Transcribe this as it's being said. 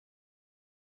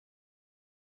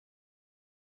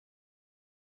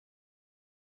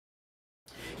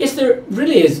Yes, there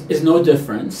really is no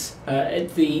difference.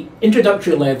 At the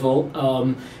introductory level,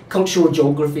 cultural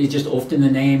geography is just often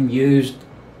the name used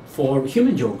for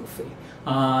human geography.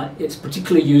 It's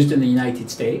particularly used in the United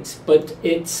States, but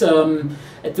it's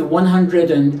at the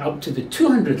 100 and up to the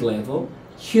 200 level,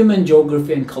 human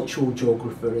geography and cultural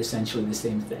geography are essentially the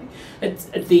same thing.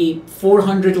 At the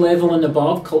 400 level and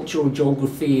above, cultural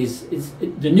geography is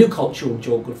the new cultural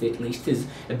geography at least, is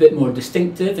a bit more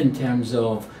distinctive in terms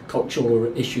of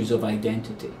cultural issues of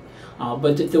identity.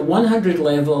 But at the 100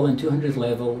 level and 200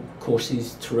 level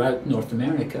courses throughout North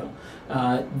America,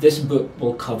 this book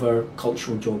will cover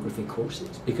cultural geography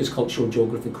courses, because cultural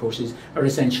geography courses are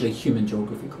essentially human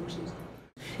geography courses.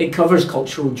 It covers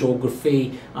cultural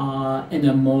geography in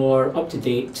a more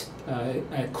up-to-date,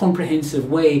 comprehensive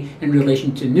way in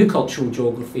relation to new cultural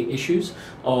geography issues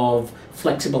of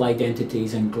flexible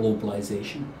identities and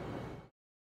globalization.